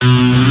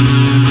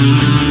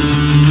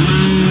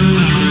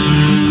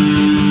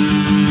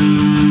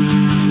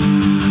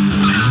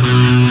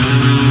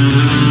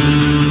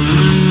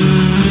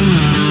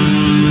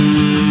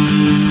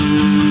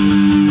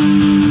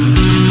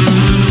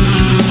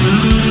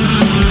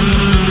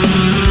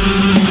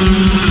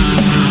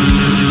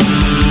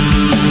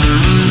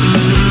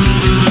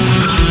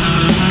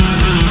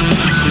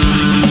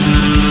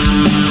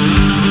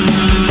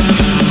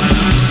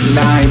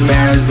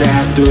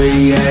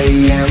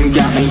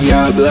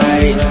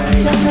late.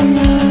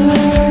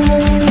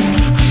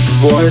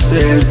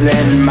 Voices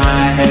in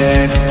my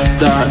head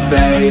start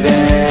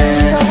fading.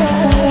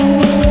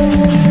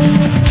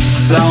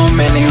 So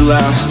many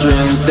lost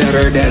dreams that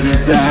are dead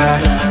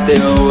inside,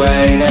 still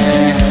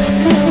waiting.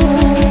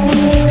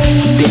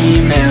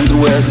 Demons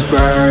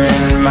whisper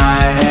in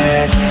my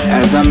head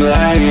as I'm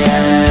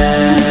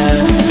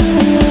laying.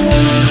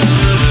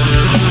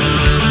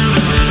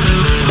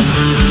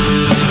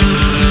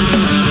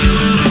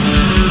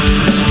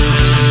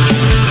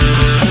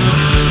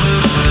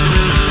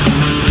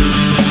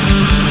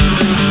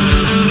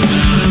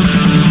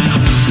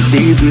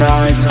 These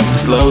nights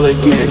slowly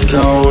get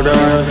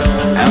colder,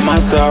 and my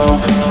soul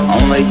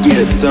only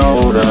gets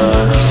older.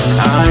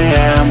 I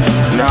am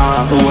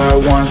not who I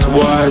once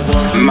was.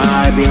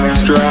 My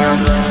demons try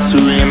to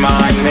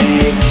remind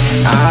me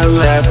I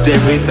left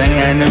everything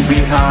I knew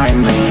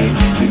behind me,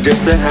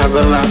 just to have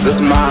a life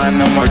that's mine,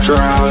 no more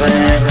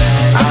drowning.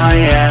 I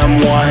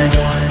am one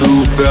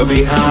who fell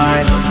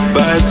behind,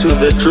 but to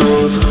the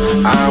truth,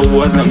 I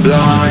wasn't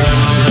blind.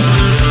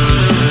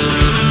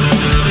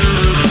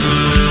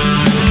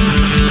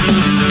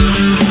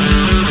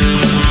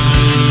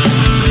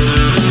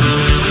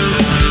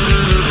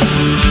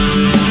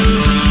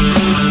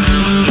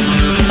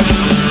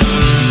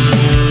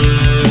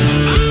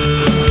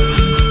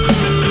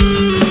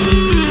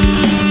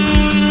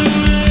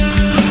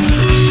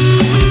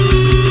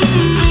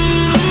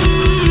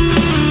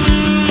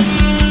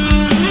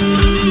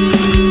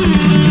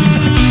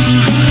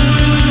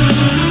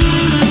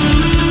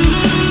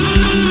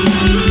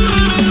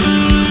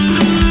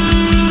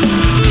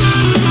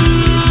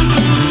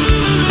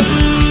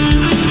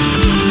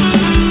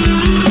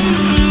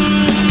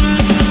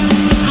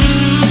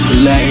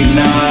 Late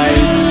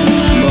nights,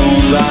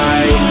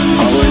 moonlight,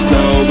 always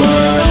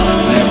sober,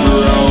 never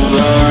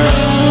over.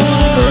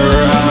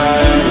 Her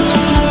eyes,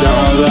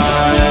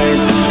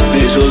 starlight,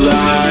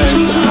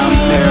 visualize, I'm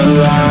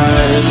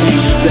paralyzed. Can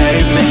you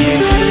save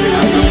me?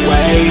 I've been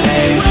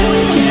waiting,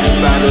 can't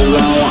fight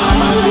alone, I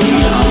might be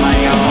on my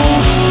own.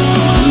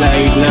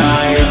 Late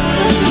nights,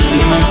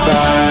 demon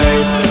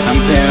fights, I'm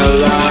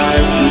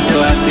paralyzed until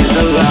I see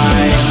the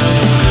light.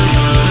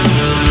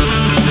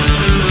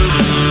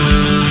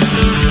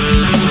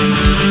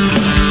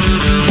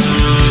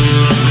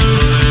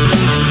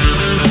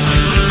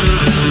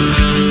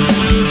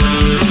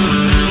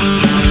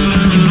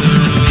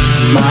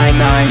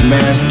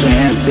 Nightmares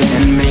can't see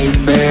me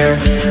fair,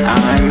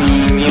 I'm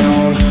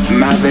immune,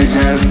 my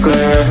vision's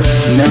clear.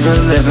 Never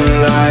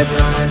living life,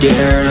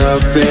 scared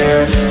of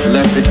fear.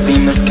 Let the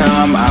demons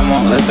come, I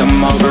won't let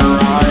them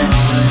overrun.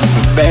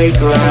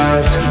 Fake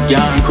lies,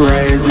 young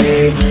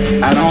crazy,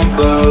 I don't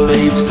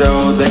believe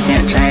so, they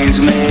can't change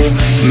me.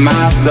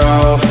 My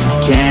soul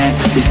can't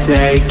be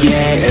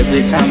taken.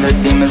 Every time the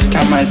demons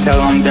come, I tell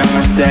them they're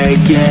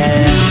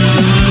mistaken.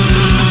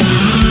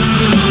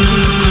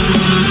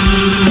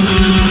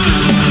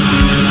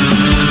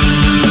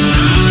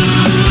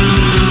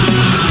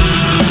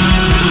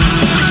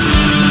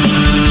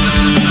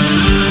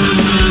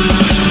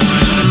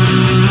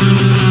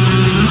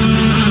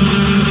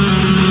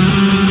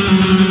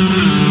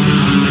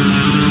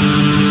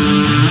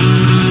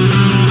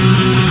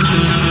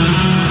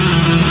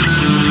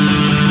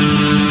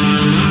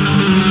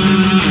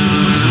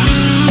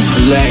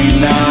 Late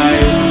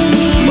night.